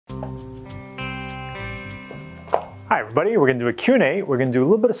Hi everybody, we're going to do a Q&A. We're going to do a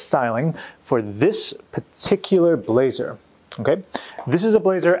little bit of styling for this particular blazer. Okay, this is a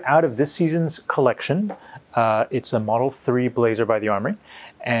blazer out of this season's collection. It's a Model 3 blazer by the Armoury,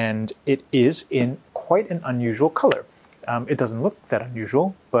 and it is in quite an unusual color. It doesn't look that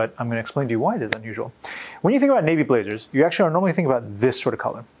unusual, but I'm going to explain to you why it is unusual. When you think about navy blazers, you actually normally think about this sort of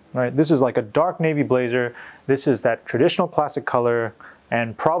color, right? This is like a dark navy blazer. This is that traditional classic color,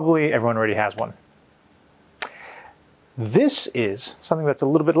 and probably everyone already has one. This is something that's a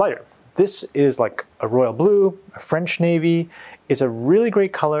little bit lighter. This is like a royal blue, a French navy. It's a really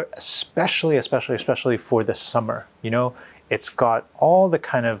great color, especially for the summer. You know, it's got all the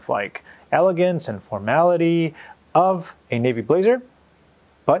kind of like elegance and formality of a navy blazer,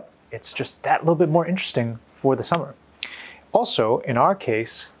 but it's just that little bit more interesting for the summer. Also, in our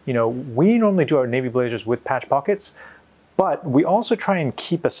case, you know, we normally do our navy blazers with patch pockets, but we also try and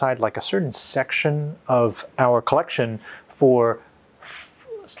keep aside like a certain section of our collection for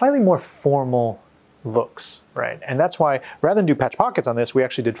slightly more formal looks, right? And that's why rather than do patch pockets on this, we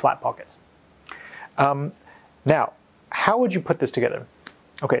actually did flat pockets. Now, how would you put this together?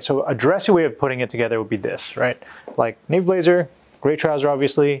 Okay, so a dressy way of putting it together would be this, right? Like navy blazer, gray trouser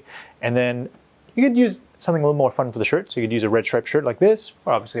obviously, and then you could use something a little more fun for the shirt. So you could use a red striped shirt like this,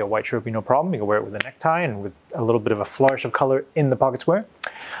 or obviously a white shirt would be no problem. You can wear it with a necktie and with a little bit of a flourish of color in the pocket square.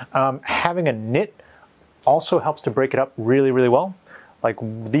 Having a knit also helps to break it up really, really well. Like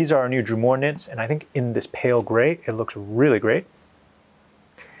these are our new Drew Moore knits, and I think in this pale gray, it looks really great.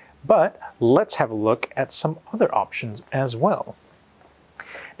 But let's have a look at some other options as well.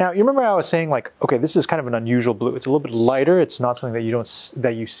 Now, you remember I was saying like, okay, this is kind of an unusual blue. It's a little bit lighter. It's not something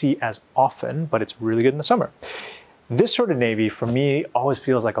that you see as often, but it's really good in the summer. This sort of navy, for me, always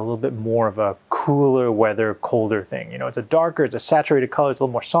feels like a little bit more of a cooler weather, colder thing. You know, it's a darker, it's a saturated color, it's a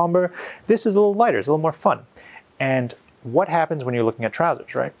little more somber. This is a little lighter, it's a little more fun. And what happens when you're looking at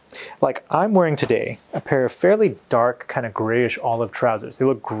trousers, right? Like I'm wearing today a pair of fairly dark, kind of grayish olive trousers. They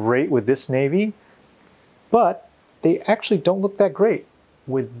look great with this navy, but they actually don't look that great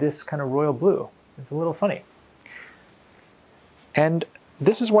with this kind of royal blue. It's a little funny. And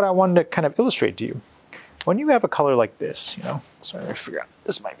this is what I wanted to kind of illustrate to you. When you have a color like this, you know, sorry, I figure out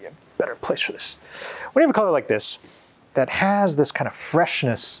this might be a better place for this. When you have a color like this that has this kind of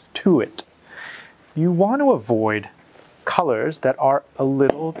freshness to it, you want to avoid colors that are a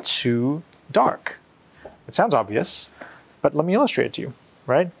little too dark. It sounds obvious, but let me illustrate it to you,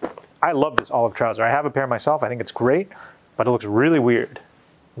 right? I love this olive trouser. I have a pair myself. I think it's great, but it looks really weird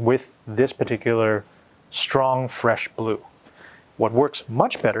with this particular strong, fresh blue. What works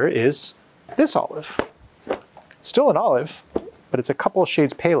much better is this olive. It's still an olive, but it's a couple of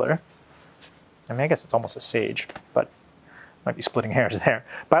shades paler. I mean, I guess it's almost a sage, but might be splitting hairs there.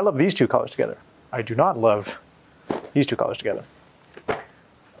 But I love these two colors together. I do not love these two colors together.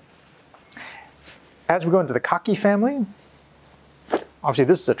 As we go into the khaki family, obviously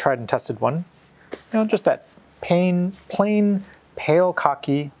this is a tried and tested one. You know, just that plain pale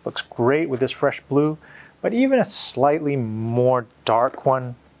khaki looks great with this fresh blue, but even a slightly more dark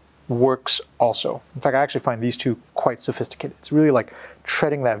one works also. In fact, I actually find these two quite sophisticated. It's really like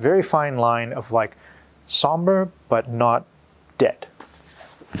treading that very fine line of like somber, but not dead.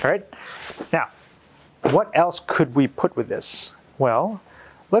 All right, now, what else could we put with this? Well,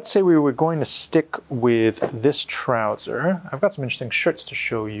 let's say we were going to stick with this trouser. I've got some interesting shirts to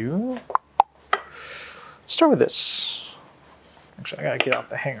show you. Start with this. Actually, I gotta get off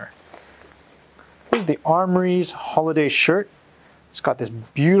the hanger. This is the Armoury's holiday shirt. It's got this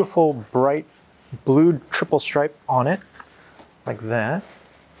beautiful bright blue triple stripe on it, like that.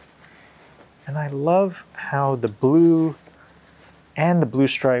 And I love how the blue and the blue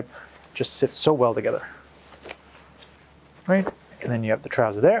stripe just sit so well together, right? And then you have the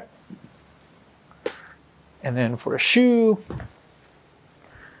trouser there. And then for a shoe,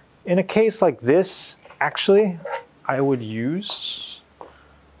 in a case like this, actually, I would use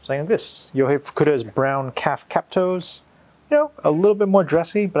something like this. Yohei Fukuda's brown calf cap toes. You know, a little bit more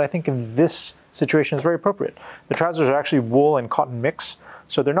dressy, but I think in this situation it's very appropriate. The trousers are actually wool and cotton mix,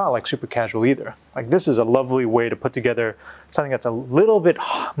 so they're not like super casual either. Like this is a lovely way to put together something that's a little bit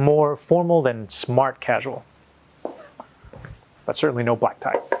more formal than smart casual. But certainly no black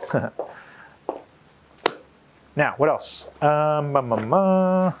tie. Now, what else?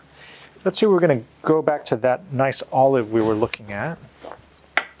 Let's see, we're gonna go back to that nice olive we were looking at.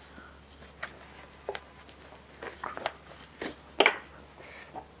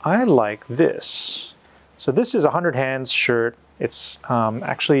 I like this. So this is a 100 Hands shirt. It's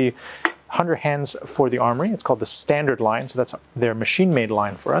actually 100 hands for the Armoury. It's called the standard line, so that's their machine-made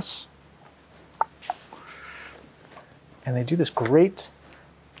line for us. And they do this great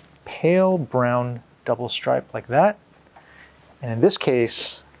pale brown double stripe like that. And in this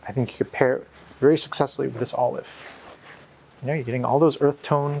case, I think you could pair it very successfully with this olive. You know, you're getting all those earth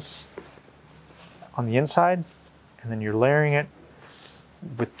tones on the inside, and then you're layering it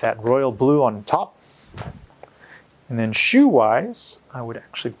with that royal blue on top. And then shoe-wise, I would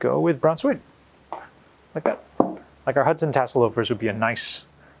actually go with brown suede, like that. Like our Hudson tassel loafers would be a nice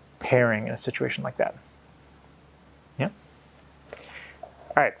pairing in a situation like that. Yeah.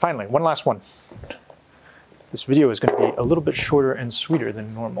 All right, finally, one last one. This video is going to be a little bit shorter and sweeter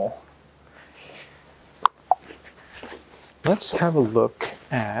than normal. Let's have a look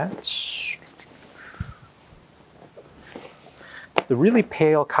at the really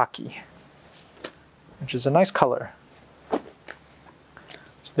pale khaki, which is a nice color.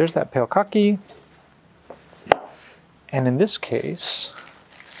 So there's that pale khaki. And in this case,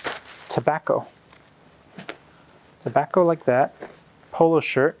 tobacco. Tobacco like that, polo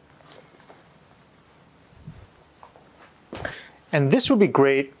shirt. And this would be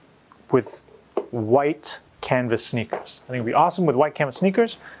great with white canvas sneakers. I think it would be awesome with white canvas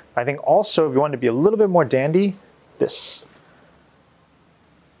sneakers. I think also if you want to be a little bit more dandy, this.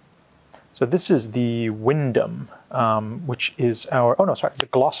 So this is the Wyndham, which is our, oh no, sorry, the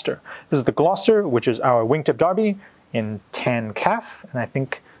Gloucester. This is the Gloucester, which is our wingtip derby in tan calf. And I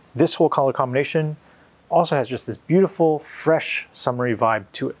think this whole color combination also has just this beautiful, fresh, summery vibe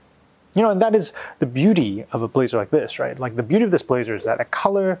to it. You know, and that is the beauty of a blazer like this, right? Like the beauty of this blazer is that a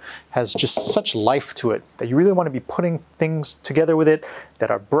color has just such life to it that you really want to be putting things together with it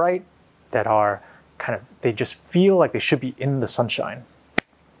that are bright, that are kind of, they just feel like they should be in the sunshine.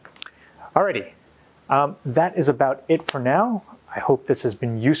 Alrighty, that is about it for now. I hope this has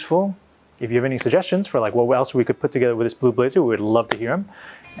been useful. If you have any suggestions for like what else we could put together with this blue blazer, we would love to hear them.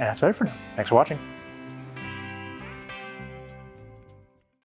 And that's about it for now. Thanks for watching.